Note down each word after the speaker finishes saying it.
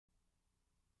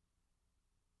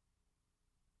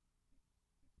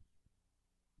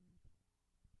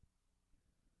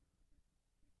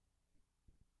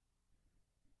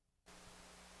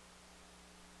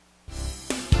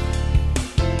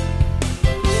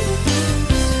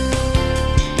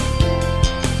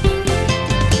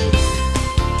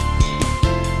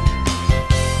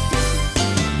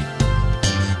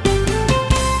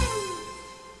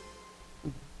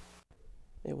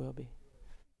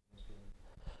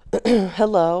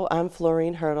Hello, I'm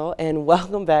Florine and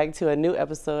welcome back to a new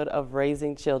episode of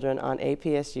Raising Children on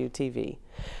APSU TV.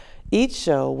 Each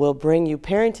show will bring you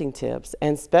parenting tips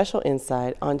and special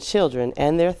insight on children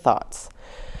and their thoughts.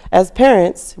 As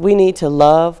parents, we need to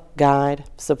love, guide,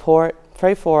 support,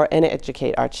 pray for, and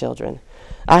educate our children.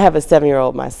 I have a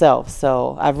 7-year-old myself,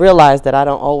 so I've realized that I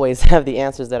don't always have the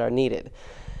answers that are needed.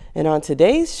 And on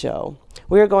today's show,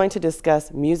 we are going to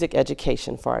discuss music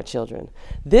education for our children.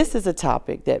 This is a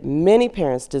topic that many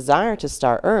parents desire to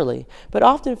start early, but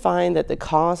often find that the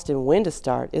cost and when to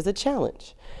start is a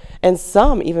challenge. And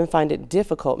some even find it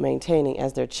difficult maintaining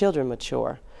as their children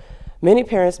mature. Many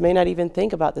parents may not even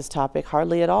think about this topic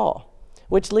hardly at all,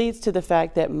 which leads to the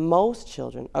fact that most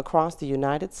children across the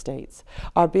United States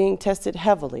are being tested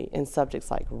heavily in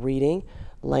subjects like reading,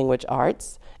 language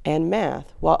arts, and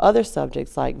math, while other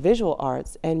subjects like visual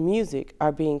arts and music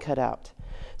are being cut out.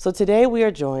 So today we are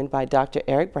joined by Dr.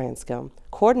 Eric Branscome,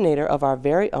 coordinator of our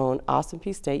very own Austin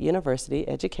Peay State University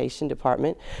Education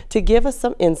Department, to give us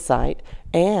some insight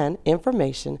and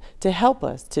information to help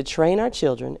us to train our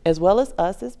children, as well as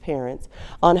us as parents,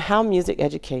 on how music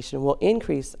education will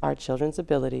increase our children's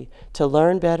ability to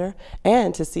learn better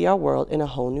and to see our world in a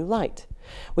whole new light.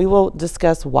 We will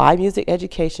discuss why music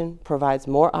education provides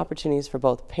more opportunities for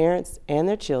both parents and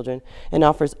their children and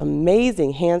offers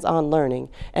amazing hands-on learning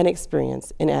and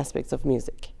experience in aspects of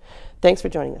music. Thanks for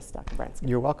joining us, Dr. Branscome.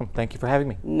 You're welcome. Thank you for having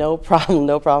me. No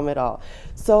problem at all.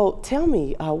 So tell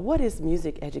me, what is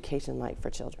music education like for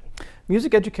children?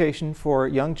 Music education for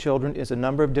young children is a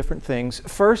number of different things.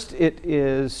 First, it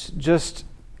is just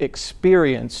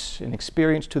experience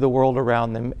to the world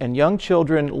around them, and young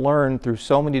children learn through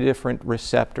so many different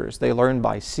receptors. They learn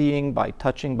by seeing, by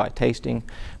touching, by tasting,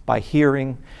 by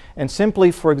hearing, and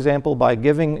simply, for example, by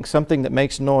giving something that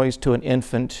makes noise to an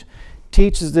infant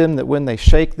teaches them that when they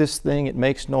shake this thing it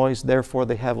makes noise, therefore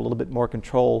they have a little bit more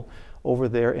control over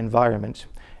their environment.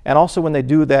 And also when they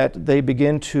do that, they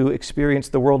begin to experience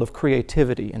the world of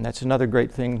creativity, and that's another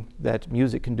great thing that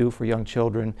music can do for young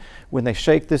children. When they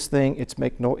shake this thing, it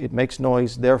makes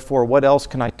noise, therefore what else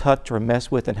can I touch or mess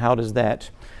with, and how does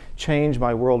that change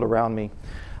my world around me?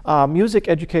 Music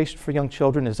education for young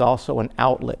children is also an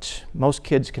outlet. Most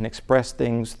kids can express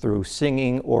things through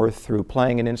singing or through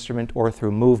playing an instrument or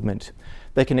through movement.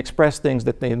 They can express things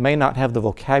that they may not have the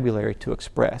vocabulary to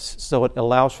express, so it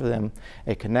allows for them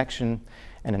a connection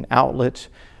and an outlet.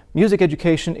 Music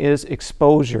education is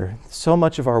exposure. So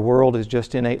much of our world is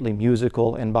just innately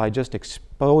musical, and by just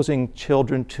exposing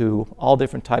children to all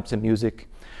different types of music,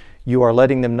 you are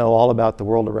letting them know all about the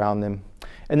world around them.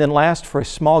 And then last, for a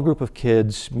small group of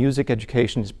kids, music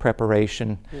education is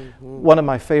preparation. One of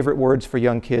my favorite words for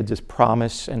young kids is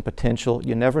promise and potential.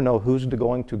 You never know who's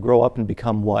going to grow up and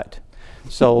become what.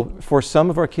 So for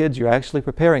some of our kids, you're actually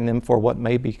preparing them for what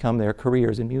may become their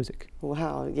careers in music.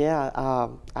 Wow, yeah,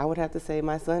 I would have to say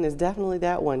my son is definitely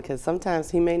that one, because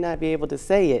sometimes he may not be able to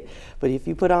say it, but if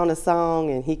you put on a song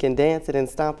and he can dance it and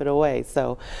stomp it away.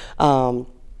 So,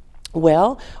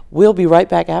 well, we'll be right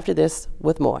back after this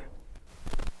with more.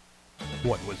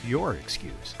 What was your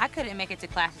excuse? I couldn't make it to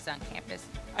classes on campus.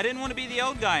 I didn't want to be the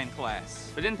old guy in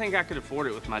class. I didn't think I could afford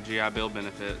it with my GI Bill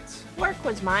benefits. Work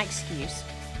was my excuse.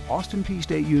 Austin Peay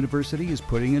State University is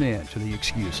putting an end to the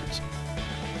excuses.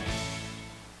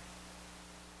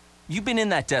 You've been in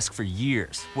that desk for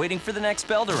years, waiting for the next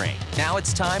bell to ring. Now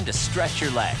it's time to stretch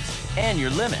your legs and your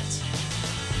limits.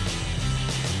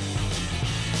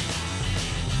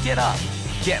 Get up,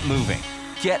 get moving,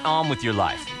 get on with your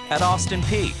life at Austin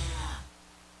Peay.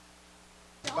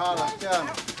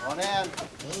 On in.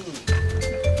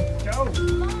 Go!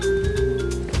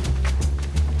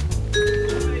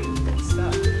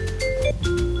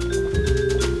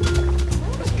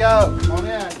 Let's go. Come on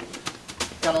in.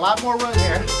 Got a lot more room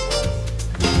here.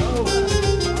 Go.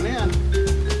 On in.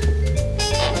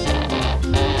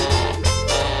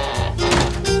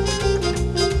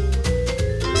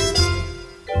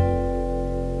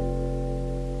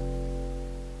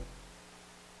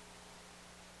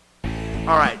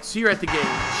 All right, so you're at the game,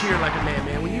 cheering like a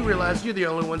madman when you realize you're the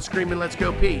only one screaming, "Let's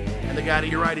go Pete," and the guy to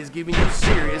your right is giving you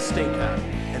serious stink eye.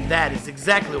 And that is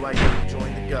exactly why you need to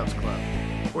join the Govs Club.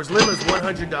 For as little as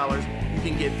 $100, you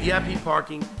can get VIP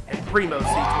parking and primo seats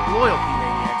with loyalty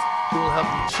maniacs who will help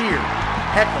you cheer,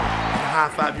 heckle, and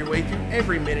high-five your way through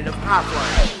every minute of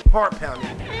high-flying,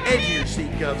 heart-pounding,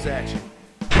 edge-of-your-seat Govs action.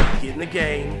 Get in the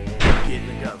game, get in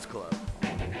the Govs Club.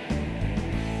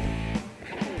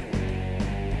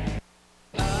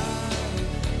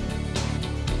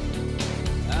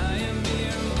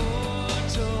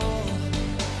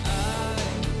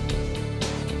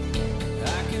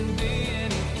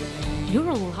 You're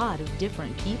alive. lot of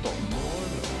different people.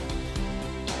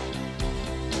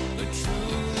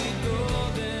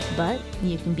 But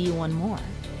you can be one more.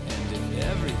 And if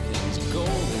everything's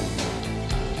golden,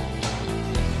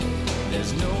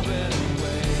 there's no better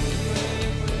way.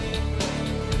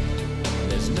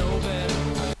 There's no better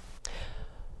way.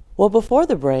 Well, before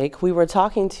the break, we were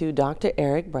talking to Dr.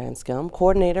 Eric Branscome,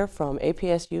 coordinator from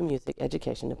APSU Music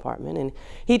Education Department, and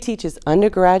he teaches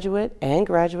undergraduate and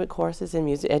graduate courses in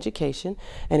music education,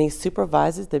 and he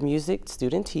supervises the music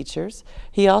student teachers.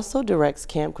 He also directs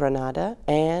Camp Granada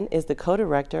and is the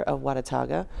co-director of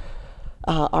Watauga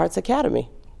Arts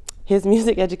Academy. His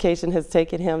music education has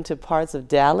taken him to parts of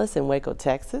Dallas and Waco,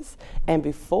 Texas, and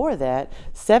before that,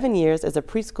 7 years as a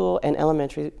preschool and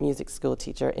elementary music school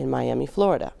teacher in Miami,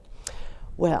 Florida.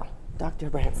 Well, Dr.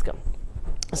 Branscome,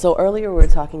 so earlier we were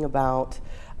talking about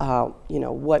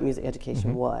what music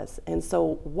education was, and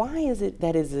so why is it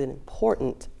that is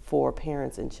important for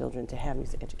parents and children to have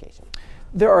music education?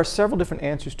 There are several different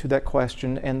answers to that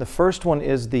question, and the first one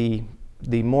is the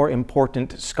more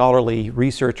important scholarly,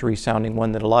 researchery sounding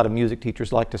one that a lot of music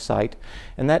teachers like to cite,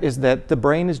 and that is that the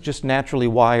brain is just naturally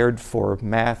wired for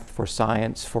math, for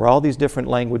science, for all these different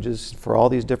languages, for all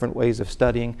these different ways of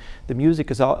studying. The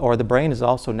brain is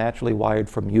also naturally wired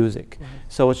for music.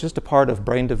 So it's just a part of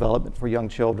brain development for young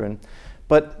children.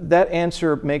 But that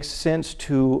answer makes sense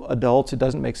to adults. It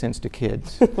doesn't make sense to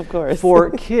kids. Of course. For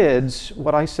kids,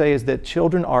 what I say is that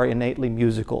children are innately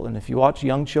musical. And if you watch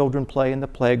young children play in the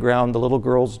playground, the little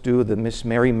girls do the Miss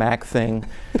Mary Mack thing.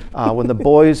 When the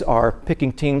boys are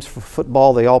picking teams for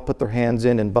football, they all put their hands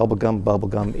in and bubble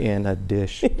gum in a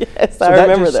dish. Yes, so I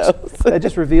remember those. That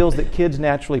just reveals that kids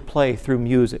naturally play through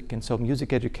music. And so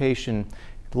music education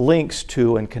links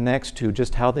to and connects to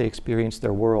just how they experience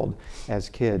their world as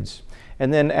kids.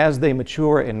 And then as they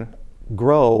mature and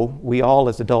grow, we all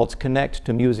as adults connect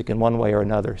to music in one way or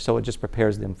another, so it just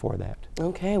prepares them for that.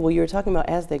 Okay, well, you were talking about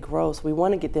as they grow, so we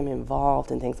want to get them involved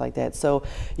and things like that. So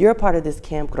you're a part of this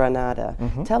Camp Granada.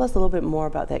 Tell us a little bit more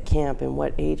about that camp and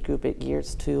what age group it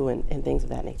gears to and things of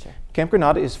that nature. Camp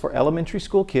Granada is for elementary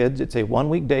school kids. It's a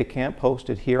one-week day camp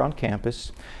hosted here on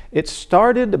campus. It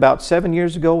started about 7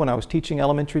 years ago when I was teaching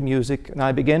elementary music, and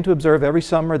I began to observe every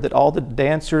summer that all the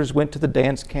dancers went to the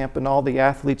dance camp and all the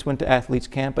athletes went to athletes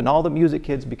camp and all the music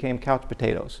kids became couch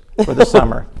potatoes for the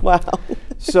summer. Wow.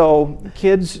 So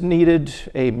kids needed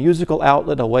a musical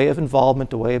outlet, a way of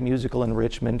involvement, a way of musical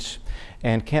enrichment,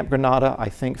 and Camp Granada, I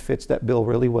think, fits that bill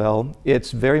really well.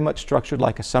 It's very much structured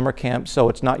like a summer camp, so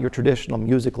it's not your traditional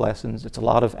music lessons. It's a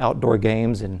lot of outdoor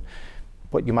games and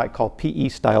what you might call PE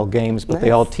style games, but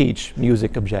they all teach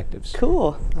music objectives.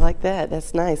 Cool, I like that,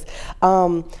 that's nice.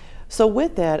 So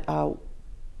with that,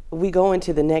 we go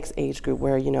into the next age group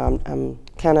where, I'm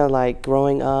kind of like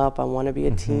growing up, I want to be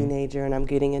a teenager and I'm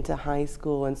getting into high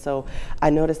school, and so I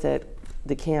noticed that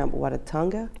the camp,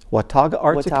 Watauga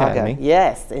Arts Academy.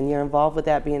 Yes, and you're involved with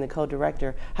that, being the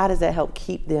co-director. How does that help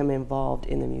keep them involved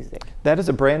in the music? That is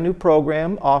a brand new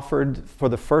program offered for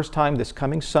the first time this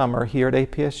coming summer here at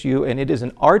APSU, and it is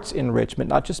an arts enrichment,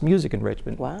 not just music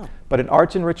enrichment, but an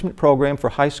arts enrichment program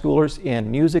for high schoolers in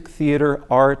music, theater,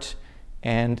 art,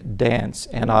 and dance,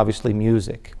 and obviously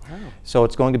music. So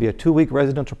it's going to be a 2-week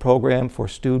residential program for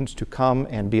students to come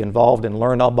and be involved and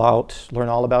learn all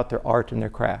about their art and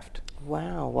their craft.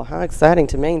 Wow, well, how exciting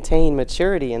to maintain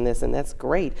maturity in this, and that's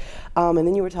great. And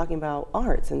then you were talking about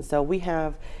arts, and so we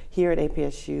have here at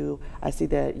APSU, I see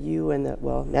that you and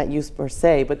not you per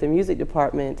se, but the music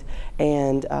department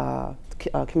and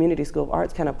Community School of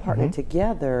Arts kind of partner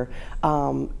together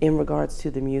in regards to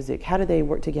the music. How do they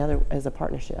work together as a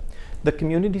partnership? The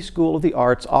Community School of the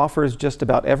Arts offers just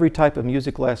about every type of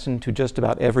music lesson to just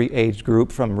about every age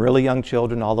group, from really young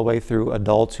children all the way through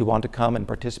adults who want to come and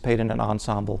participate in an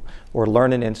ensemble or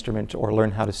learn an instrument or learn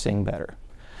how to sing better.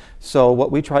 So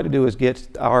what we try to do is get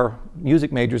our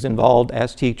music majors involved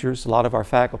as teachers. A lot of our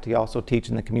faculty also teach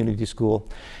in the community school,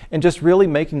 and just really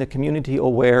making the community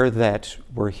aware that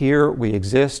we're here, we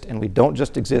exist, and we don't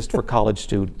just exist for college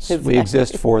students. Exactly. We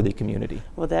exist for the community.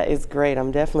 Well, that is great.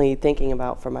 I'm definitely thinking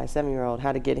about, for my 7-year-old,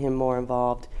 how to get him more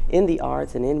involved in the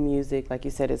arts and in music. Like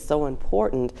you said, it's so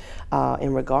important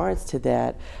in regards to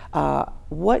that.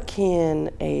 What can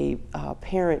a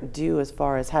parent do as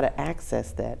far as how to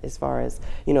access that, as far as,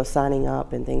 signing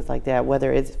up and things like that,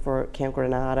 whether it's for Camp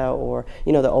Granada or,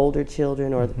 the older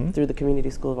children or through the Community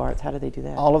School of Arts? How do they do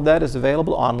that? All of that is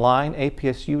available online,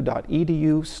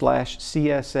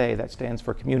 apsu.edu/CSA. That stands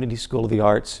for Community School of the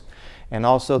Arts. And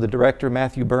also the director,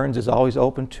 Matthew Burns, is always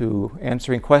open to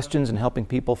answering questions and helping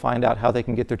people find out how they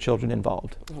can get their children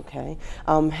involved. Okay.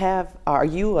 Are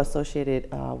you associated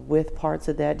with parts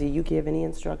of that? Do you give any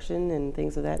instruction and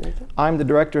things of that nature? I'm the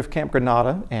director of Camp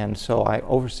Granada, and so I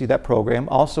oversee that program.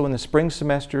 Also in the spring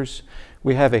semesters,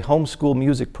 we have a homeschool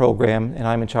music program, and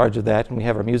I'm in charge of that. And we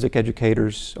have our music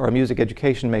educators, or our music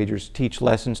education majors, teach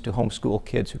lessons to homeschool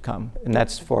kids who come. And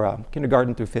that's for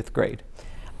kindergarten through 5th grade.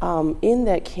 In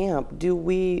that camp, do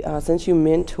we, since you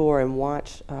mentor and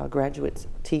watch graduates,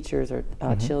 teachers, or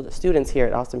students here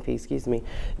at Austin Peay, excuse me,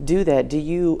 do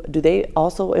they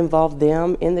also involve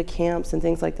them in the camps and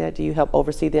things like that? Do you help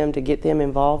oversee them to get them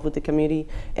involved with the community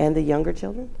and the younger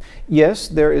children? Yes,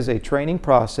 there is a training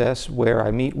process where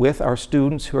I meet with our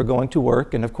students who are going to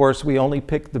work, and of course we only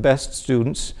pick the best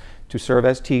students to serve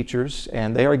as teachers,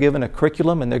 and they are given a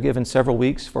curriculum, and they're given several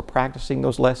weeks for practicing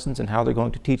those lessons and how they're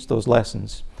going to teach those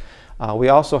lessons. We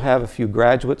also have a few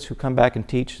graduates who come back and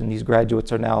teach, and these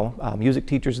graduates are now music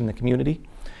teachers in the community.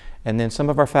 And then some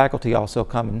of our faculty also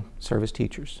come and serve as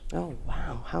teachers. Oh,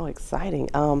 wow, how exciting.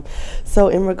 So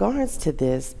in regards to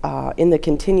this, in the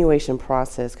continuation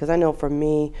process, because I know for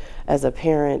me as a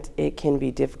parent, it can be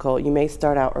difficult. You may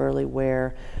start out early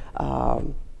where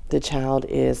the child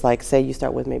is, like, say you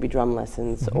start with maybe drum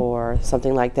lessons or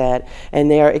something like that, and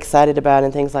they're excited about it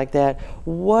and things like that.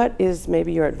 What is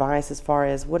maybe your advice as far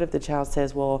as, what if the child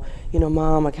says, well, you know,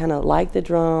 Mom, I kind of like the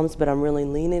drums, but I'm really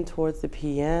leaning towards the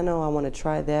piano, I want to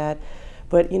try that.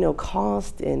 But, you know,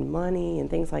 cost and money and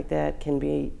things like that can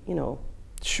be, you know,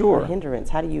 a hindrance.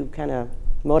 How do you kind of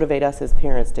motivate us as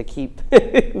parents to keep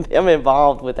them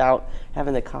involved without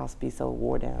having the cost be so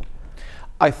wore down?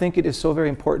 I think it is so very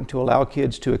important to allow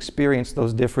kids to experience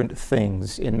those different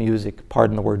things in music.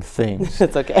 Pardon the word things.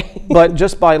 It's okay. But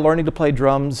just by learning to play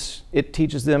drums, it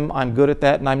teaches them I'm good at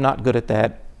that and I'm not good at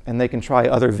that, and they can try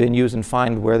other venues and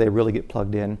find where they really get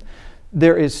plugged in.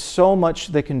 There is so much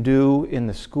they can do in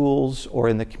the schools or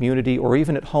in the community or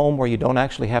even at home where you don't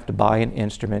actually have to buy an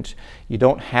instrument. You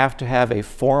don't have to have a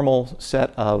formal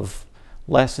set of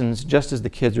lessons just as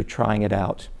the kids are trying it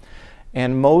out.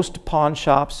 And most pawn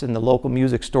shops and the local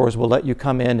music stores will let you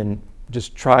come in and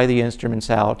just try the instruments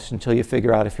out until you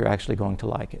figure out if you're actually going to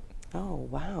like it. Oh,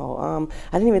 wow.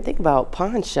 I didn't even think about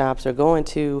pawn shops or going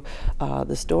to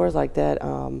the stores like that.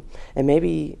 And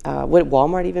maybe, would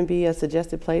Walmart even be a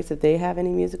suggested place if they have any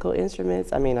musical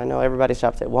instruments? I mean, I know everybody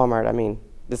shops at Walmart. I mean,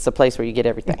 it's a place where you get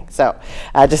everything. So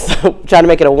I just trying to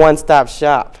make it a one-stop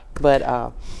shop.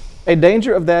 But a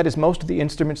danger of that is most of the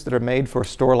instruments that are made for a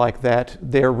store like that,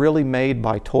 they're really made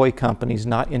by toy companies,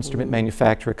 not instrument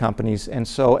manufacturer companies. And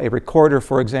so a recorder,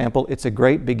 for example, it's a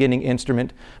great beginning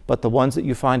instrument, but the ones that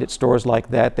you find at stores like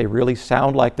that, they really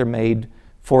sound like they're made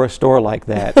for a store like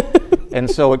that. And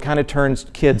so it kind of turns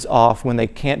kids off when they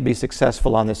can't be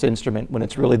successful on this instrument, when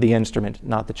it's really the instrument,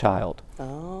 not the child.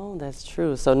 Oh, that's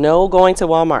true. So no going to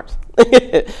Walmart.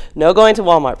 No going to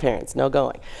Walmart, parents. No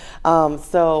going.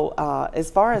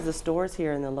 As far as the stores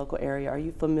here in the local area, are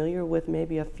you familiar with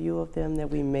maybe a few of them that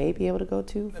we may be able to go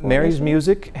to? Mary's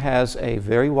Music has a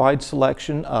very wide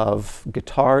selection of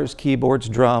guitars, keyboards,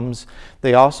 drums.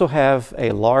 They also have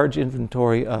a large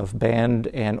inventory of band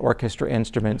and orchestra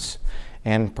instruments.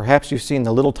 And perhaps you've seen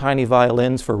the little tiny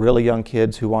violins for really young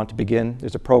kids who want to begin.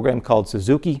 There's a program called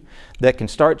Suzuki that can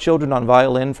start children on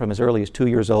violin from as early as 2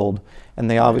 years old.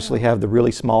 And they obviously have the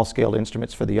really small scale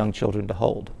instruments for the young children to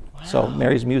hold. Wow. So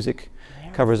Mary's Music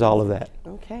covers all of that.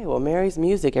 Okay, well, Mary's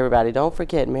Music, everybody, don't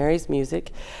forget Mary's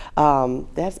Music.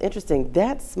 That's interesting.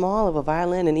 That small of a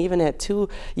violin, and even at 2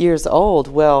 years old,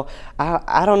 well,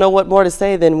 I don't know what more to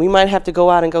say than we might have to go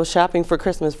out and go shopping for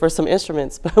Christmas for some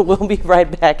instruments, but we'll be right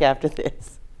back after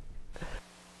this.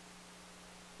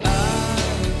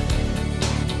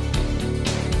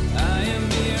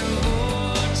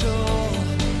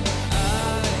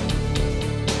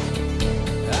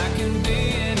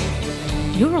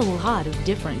 You're a lot of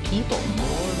different people.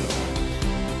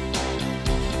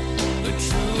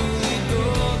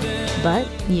 But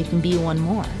you can be one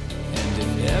more. And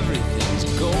if everything's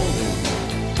golden,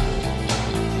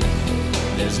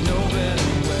 there's no better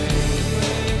way.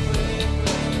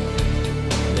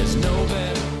 There's no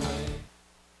better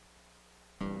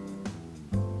way.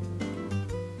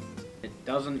 It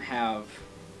doesn't have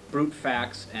brute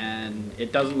facts, and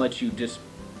it doesn't let you just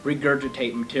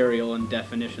regurgitate material and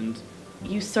definitions.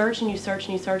 You search and you search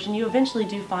and you search, and you eventually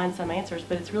do find some answers,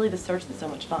 but it's really the search that's so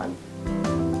much fun.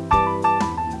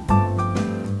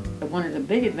 One of the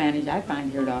big advantages I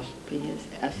find here at Austin Peay is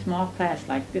a small class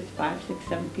like this, 5, 6,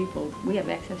 7 people, we have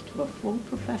access to a full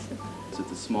professor. It's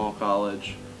a small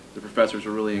college. The professors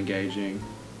are really engaging.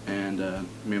 and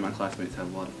me and my classmates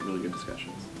have a lot of really good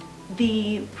discussions.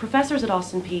 The professors at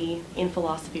Austin P in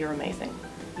philosophy are amazing.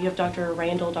 You have Dr.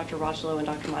 Randall, Dr. Rogelo, and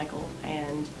Dr. Michael,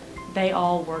 and they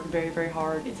all work very, very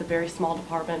hard. It's a very small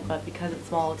department, but because it's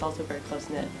small, it's also very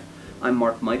close-knit. I'm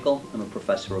Mark Michael. I'm a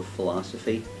professor of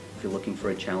philosophy. If you're looking for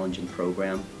a challenging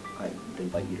program, I would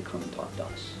invite you to come and talk to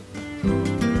us.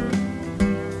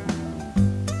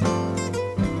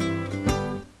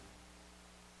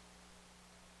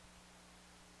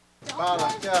 Come on,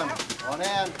 let's go. On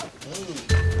in.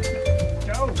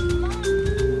 Go.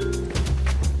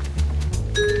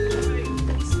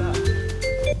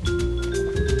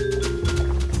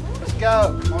 Let's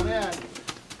go. Come on in.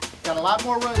 Got a lot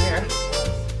more room here.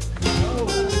 Go.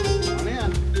 On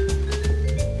in.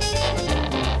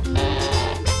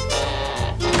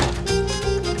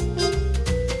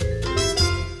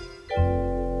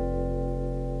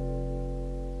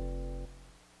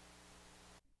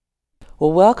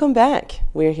 Well, welcome back.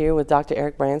 We're here with Dr.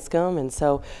 Eric Branscome, and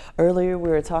so earlier we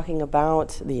were talking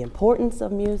about the importance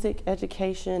of music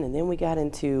education, and then we got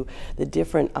into the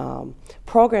different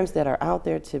programs that are out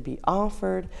there to be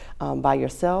offered by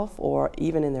yourself or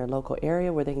even in their local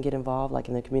area where they can get involved, like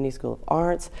in the Community School of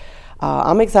Arts.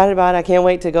 I'm excited about it. I can't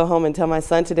wait to go home and tell my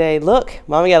son today, look,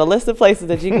 Mommy got a list of places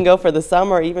that you can go for the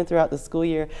summer or even throughout the school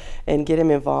year and get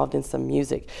him involved in some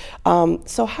music.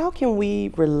 So how can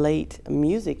we relate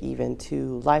music even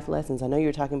to life lessons? I know you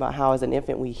were talking about how as an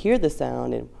infant we hear the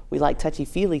sound and we like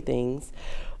touchy-feely things,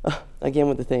 again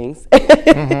with the things.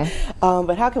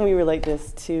 But how can we relate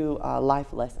this to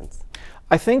life lessons?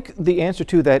 I think the answer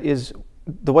to that is,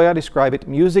 the way I describe it,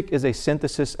 music is a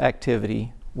synthesis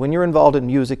activity. When you're involved in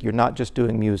music, you're not just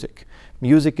doing music.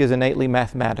 Music is innately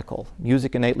mathematical.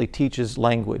 Music innately teaches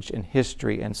language and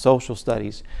history and social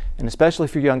studies. And especially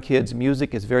for young kids,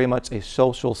 music is very much a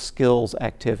social skills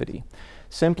activity.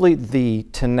 Simply the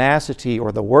tenacity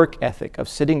or the work ethic of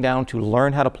sitting down to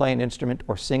learn how to play an instrument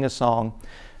or sing a song,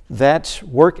 that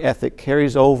work ethic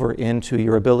carries over into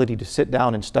your ability to sit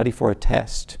down and study for a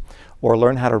test or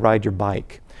learn how to ride your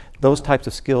bike. Those types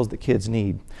of skills that kids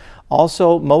need.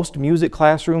 Also, most music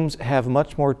classrooms have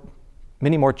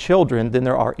many more children than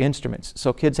there are instruments.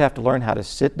 So kids have to learn how to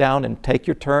sit down and take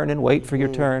your turn and wait for your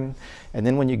turn. And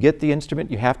then when you get the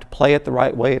instrument, you have to play it the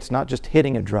right way. It's not just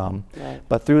hitting a drum. Right.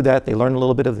 But through that, they learn a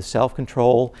little bit of the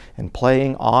self-control and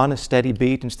playing on a steady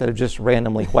beat instead of just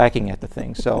randomly whacking at the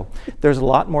thing. So there's a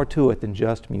lot more to it than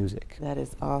just music. That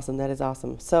is awesome. That is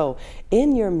awesome. So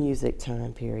in your music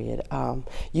time period,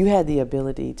 you had the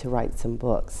ability to write some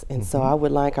books. And so I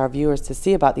would like our viewers to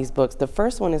see about these books. The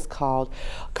first one is called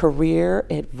Career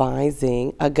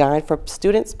Advising, a guide for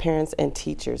students, parents, and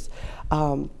teachers.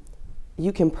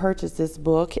 You can purchase this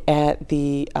book at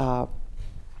the,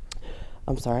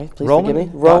 I'm sorry, please forgive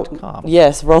me. Roman.com.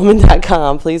 Yes,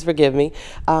 Roman.com, please forgive me.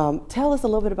 Tell us a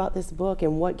little bit about this book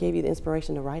and what gave you the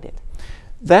inspiration to write it.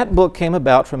 That book came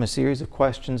about from a series of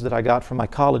questions that I got from my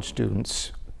college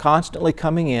students, constantly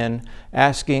coming in,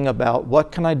 asking about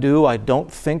what can I do? I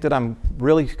don't think that I'm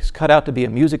really cut out to be a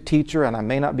music teacher, and I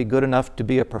may not be good enough to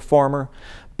be a performer,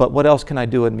 but what else can I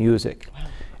do in music? Wow.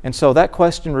 And so that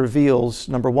question reveals,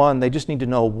 number one, they just need to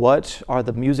know what are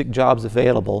the music jobs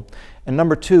available. And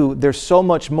number two, there's so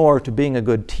much more to being a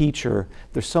good teacher.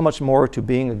 There's so much more to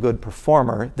being a good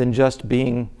performer than just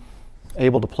being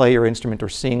able to play your instrument or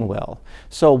sing well.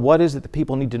 So what is it that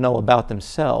people need to know about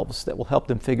themselves that will help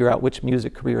them figure out which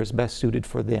music career is best suited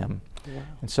for them? Wow.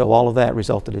 And so all of that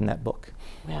resulted in that book.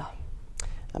 Well,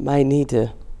 I might need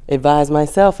to advise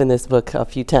myself in this book a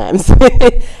few times.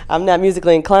 I'm not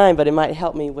musically inclined, but it might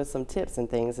help me with some tips and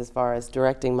things as far as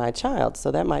directing my child,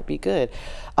 so that might be good.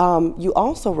 You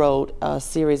also wrote a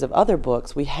series of other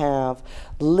books. We have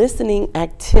listening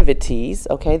activities,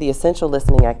 okay, the essential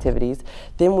listening activities.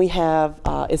 Then we have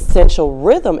essential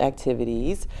rhythm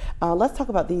activities. Let's talk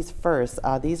about these first.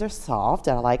 These are soft,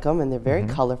 I like them, and they're very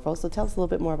colorful, so tell us a little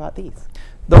bit more about these.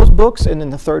 Those books, and then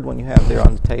the third one you have there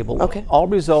on the table, okay, all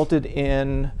resulted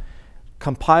in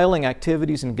compiling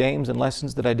activities and games and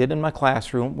lessons that I did in my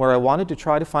classroom where I wanted to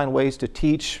try to find ways to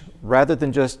teach rather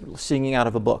than just singing out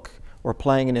of a book or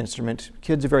playing an instrument.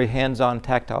 Kids are very hands-on,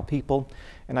 tactile people,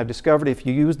 and I've discovered if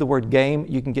you use the word game,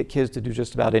 you can get kids to do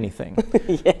just about anything.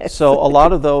 Yes. So a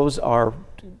lot of those are,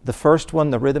 the first one,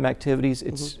 the rhythm activities,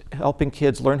 it's helping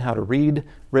kids learn how to read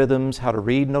rhythms, how to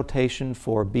read notation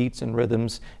for beats and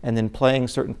rhythms, and then playing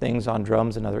certain things on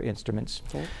drums and other instruments.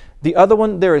 Okay. The other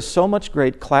one, there is so much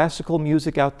great classical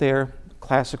music out there,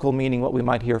 classical meaning what we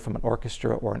might hear from an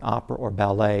orchestra or an opera or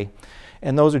ballet,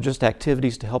 and those are just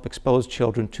activities to help expose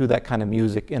children to that kind of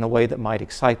music in a way that might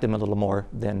excite them a little more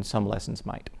than some lessons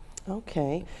might.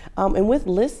 Okay. And with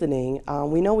listening,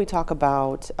 we know we talk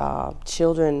about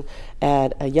children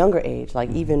at a younger age, like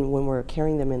even when we're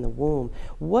carrying them in the womb.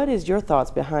 What is your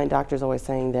thoughts behind doctors always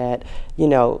saying that, you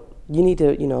know, you need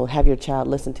to, you know, have your child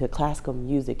listen to classical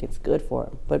music, it's good for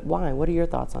them? But why? What are your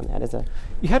thoughts on that as a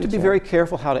You have to be teacher? very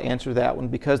careful how to answer that one,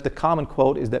 because the common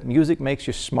quote is that music makes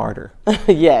you smarter.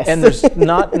 Yes. And there's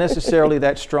not necessarily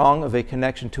that strong of a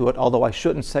connection to it, although I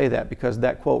shouldn't say that because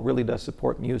that quote really does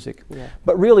support music. Yeah.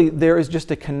 But really there is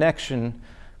just a connection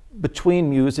between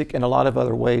music and a lot of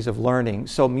other ways of learning.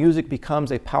 So music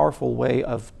becomes a powerful way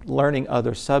of learning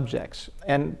other subjects.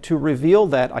 And to reveal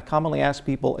that, I commonly ask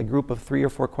people a group of 3 or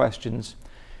 4 questions.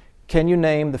 Can you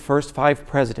name the first 5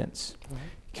 presidents?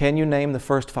 Can you name the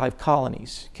first 5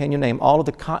 colonies? Can you name all of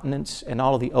the continents and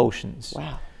all of the oceans?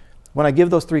 Wow. When I give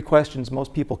those 3 questions,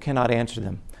 most people cannot answer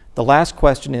them. The last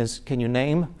question is, can you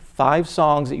name 5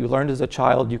 songs that you learned as a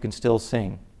child you can still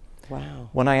sing? Wow.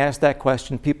 When I ask that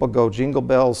question, people go Jingle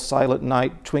Bells, Silent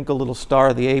Night, Twinkle Little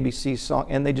Star, the ABC song,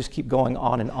 and they just keep going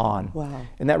on and on. Wow.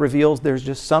 And that reveals there's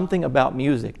just something about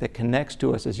music that connects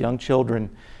to us as young children.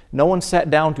 No one sat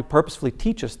down to purposefully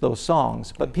teach us those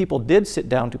songs, but people did sit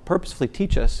down to purposefully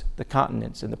teach us the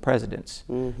continents and the presidents.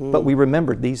 But we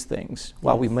remembered these things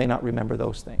while we may not remember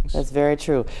those things. That's very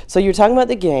true. So you're talking about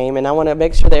the game, and I want to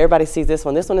make sure that everybody sees this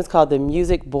one. This one is called the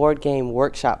Music Board Game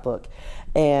Workshop Book.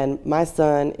 And my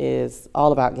son is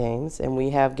all about games, and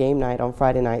we have game night on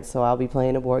Friday night, so I'll be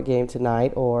playing a board game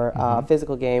tonight or a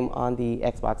physical game on the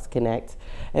Xbox Connect.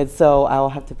 And so I'll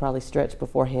have to probably stretch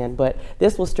beforehand, but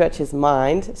this will stretch his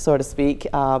mind, so to speak,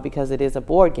 because it is a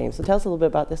board game. So tell us a little bit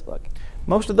about this book.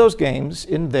 Most of those games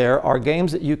in there are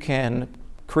games that you can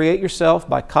create yourself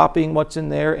by copying what's in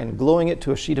there and gluing it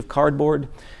to a sheet of cardboard.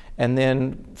 And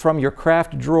then from your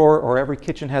craft drawer, or every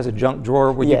kitchen has a junk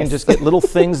drawer where you can just get little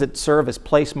things that serve as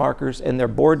place markers, and they're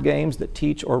board games that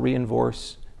teach or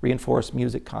reinforce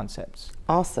music concepts.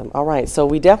 Awesome. All right. So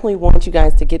we definitely want you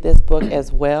guys to get this book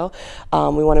as well.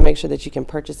 We want to make sure that you can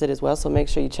purchase it as well. So make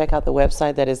sure you check out the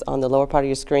website that is on the lower part of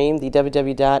your screen, the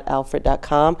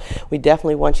www.alfred.com. We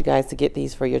definitely want you guys to get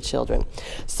these for your children.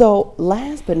 So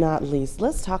last but not least,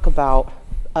 let's talk about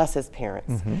us as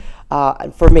parents.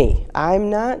 For me, I'm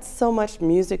not so much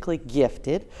musically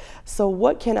gifted, so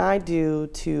what can I do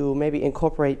to maybe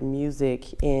incorporate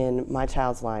music in my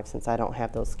child's life since I don't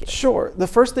have those skills? Sure. The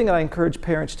first thing that I encourage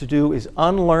parents to do is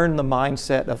unlearn the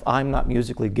mindset of I'm not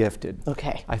musically gifted.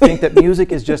 Okay. I think that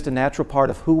music is just a natural part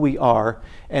of who we are,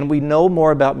 and we know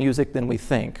more about music than we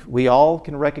think. We all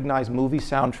can recognize movie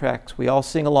soundtracks. We all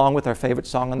sing along with our favorite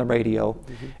song on the radio.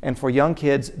 And for young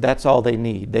kids, that's all they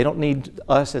need. They don't need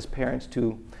us as parents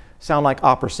to sound like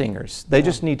opera singers. They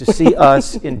just need to see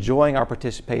us enjoying our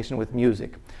participation with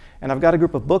music. And I've got a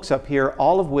group of books up here,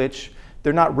 all of which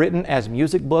they're not written as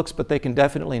music books, but they can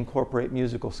definitely incorporate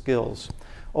musical skills.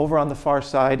 Over on the far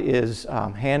side is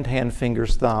Hand, Hand,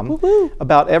 Fingers, Thumb.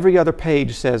 About every other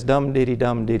page says dum diddy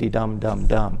dum diddy dum dum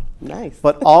dum. Nice.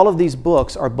 But all of these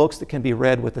books are books that can be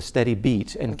read with a steady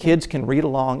beat, and kids can read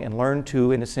along and learn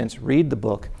to, in a sense, read the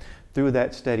book through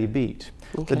that steady beat.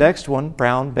 The next one,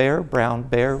 brown bear,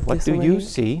 what This do one you right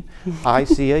see? I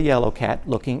see a yellow cat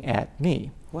looking at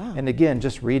me. Wow. And again,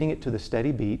 just reading it to the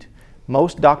steady beat.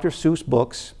 Most Dr. Seuss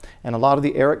books and a lot of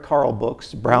the Eric Carle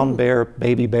books, Brown Bear,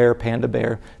 Baby Bear, Panda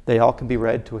Bear, they all can be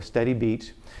read to a steady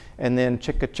beat. And then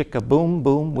Chicka Chicka Boom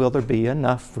Boom, will there be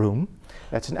enough room?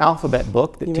 That's an alphabet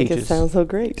book that teaches. You make it sound so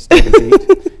great. Steady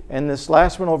beat. And this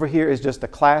last one over here is just a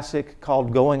classic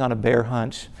called Going on a Bear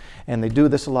Hunt. And they do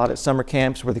this a lot at summer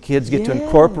camps where the kids get to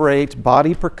incorporate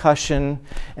body percussion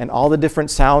and all the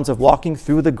different sounds of walking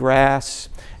through the grass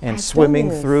and swimming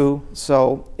through.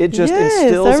 So it just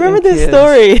instills I remember in this kids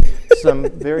story. some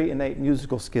very innate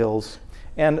musical skills.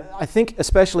 And I think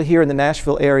especially here in the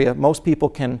Nashville area, most people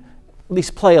can at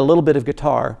least play a little bit of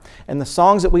guitar. And the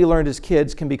songs that we learned as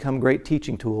kids can become great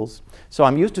teaching tools. So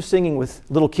I'm used to singing with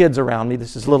little kids around me.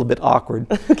 This is a little bit awkward.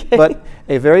 But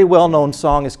a very well-known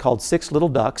song is called Six Little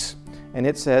Ducks. And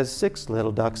it says, 6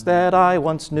 little ducks that I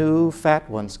once knew, fat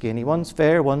one's skinny, one's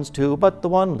fair, one's two, but the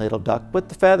one little duck with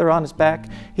the feather on his back,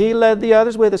 he led the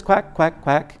others with his quack, quack,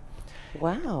 quack.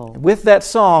 Wow. With that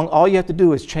song, all you have to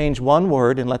do is change one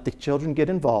word and let the children get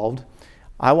involved.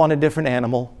 I want a different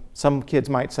animal. Some kids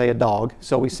might say a dog.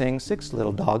 So we sing 6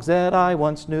 little dogs that I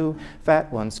once knew,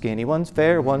 fat one's skinny, one's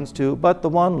fair, one's two, but the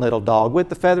one little dog with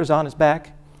the feathers on his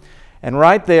back. And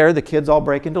right there, the kids all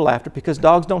break into laughter because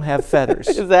dogs don't have feathers.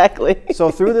 Exactly.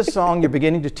 So through this song, you're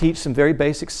beginning to teach some very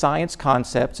basic science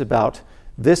concepts about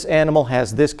this animal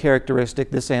has this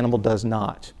characteristic, this animal does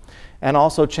not. and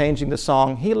also changing the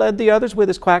song, he led the others with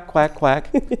his quack, quack, quack.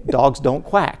 Dogs don't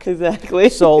quack. Exactly.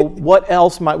 So what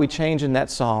else might we change in that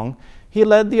song? He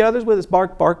led the others with his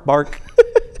bark, bark, bark.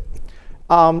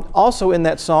 Also in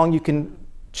that song, you can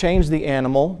change the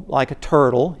animal like a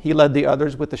turtle. He led the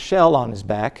others with the shell on his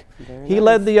back. He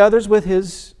led the others with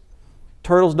his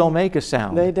turtles don't make a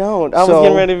sound. They don't. I was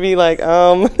getting ready to be like,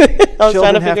 I was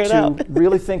trying to figure it out. Children have to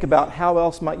really think about how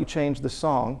else might you change the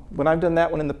song. When I've done that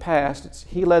one in the past, it's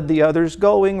he led the others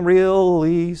going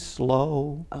really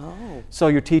slow. Oh. So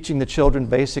you're teaching the children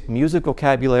basic music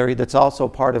vocabulary that's also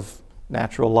part of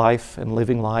natural life and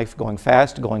living life, going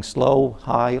fast, going slow,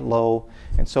 high, low,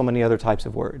 and so many other types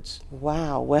of words.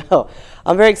 Wow. Well,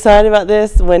 I'm very excited about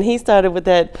this. When he started with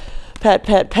that pat,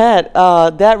 pat, pat,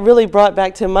 that really brought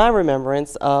back to my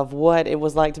remembrance of what it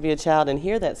was like to be a child and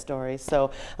hear that story. So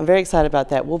I'm very excited about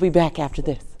that. We'll be back after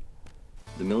this.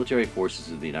 The military forces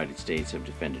of the United States have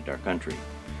defended our country.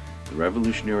 The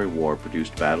Revolutionary War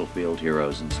produced battlefield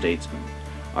heroes and statesmen.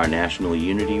 Our national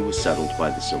unity was settled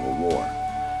by the Civil War.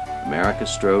 America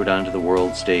strode onto the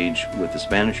world stage with the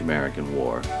Spanish-American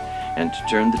War and to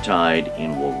turn the tide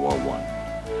in World War I.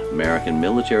 American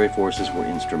military forces were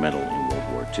instrumental in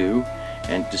World War II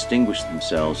and distinguished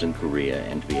themselves in Korea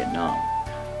and Vietnam.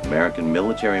 American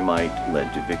military might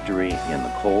led to victory in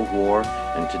the Cold War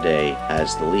and today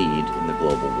has the lead in the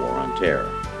global war on terror.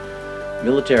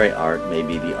 Military art may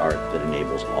be the art that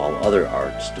enables all other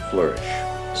arts to flourish.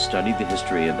 Study the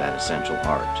history of that essential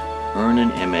art. Earn an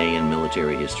MA in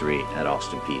military history at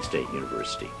Austin Peay State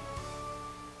University.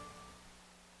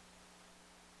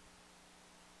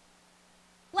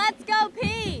 Let's go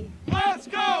pee! Let's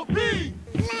go pee!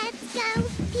 Let's go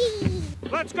pee!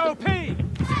 Let's go pee!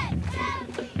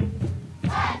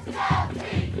 Let's go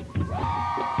pee!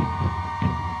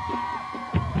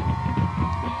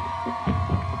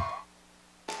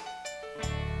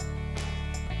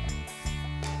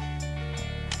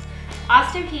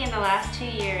 Austin Peay in the last 2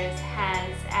 years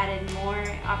has added more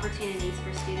opportunities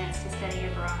for students to study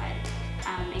abroad,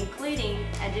 including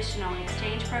additional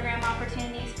exchange program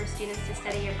opportunities for students to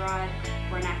study abroad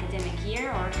for an academic year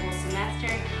or a full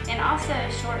semester, and also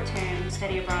short-term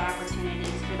study abroad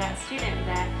opportunities for that student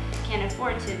that can't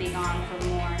afford to be gone for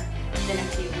more than a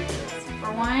few weeks.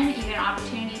 For one, you get an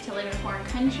opportunity to live in a foreign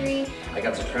country. I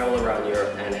got to travel around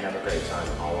Europe and have a great time,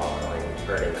 all while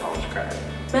earning college credit.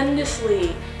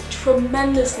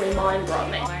 Tremendously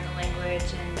mind-broadening. Learn the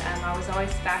language, and I was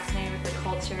always fascinated with the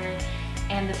culture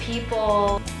and the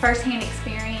people. First-hand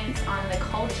experience on the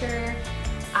culture.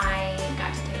 I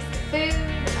got to taste the food.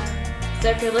 So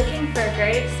if you're looking for a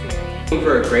great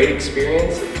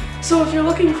experience, So if you're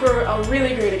looking for a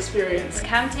really great experience,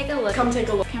 come take a look. Come take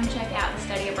a look. Come check out the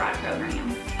study abroad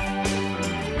program.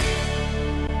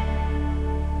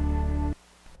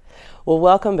 Well,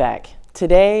 welcome back.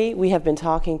 Today, we have been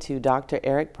talking to Dr.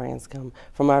 Eric Branscome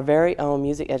from our very own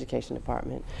Music Education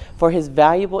Department for his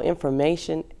valuable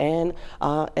information and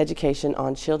education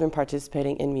on children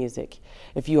participating in music.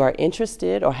 If you are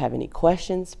interested or have any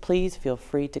questions, please feel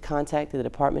free to contact the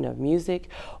Department of Music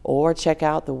or check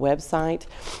out the website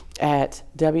at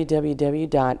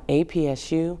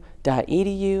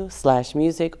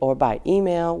www.apsu.edu/music or by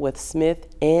email with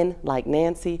smithn like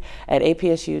Nancy at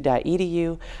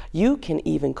apsu.edu. You can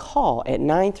even call at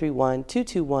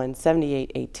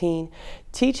 931-221-7818.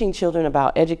 Teaching children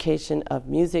about education of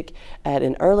music at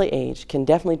an early age can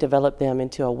definitely develop them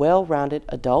into a well-rounded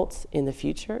adults in the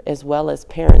future, as well as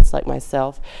parents like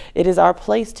myself. It is our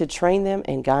place to train them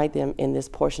and guide them in this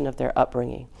portion of their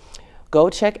upbringing. Go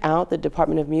check out the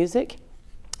Department of Music.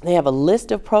 They have a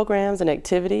list of programs and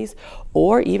activities,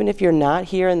 or even if you're not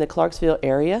here in the Clarksville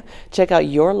area, check out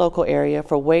your local area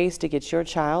for ways to get your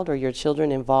child or your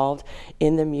children involved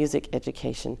in the music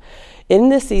education. In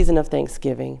this season of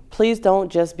Thanksgiving, please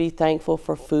don't just be thankful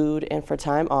for food and for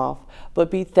time off,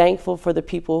 but be thankful for the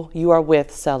people you are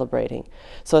with celebrating.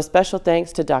 So a special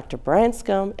thanks to Dr.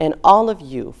 Branscome and all of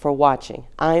you for watching.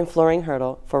 I'm Florine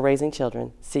for Raising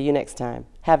Children. See you next time.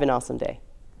 Have an awesome day.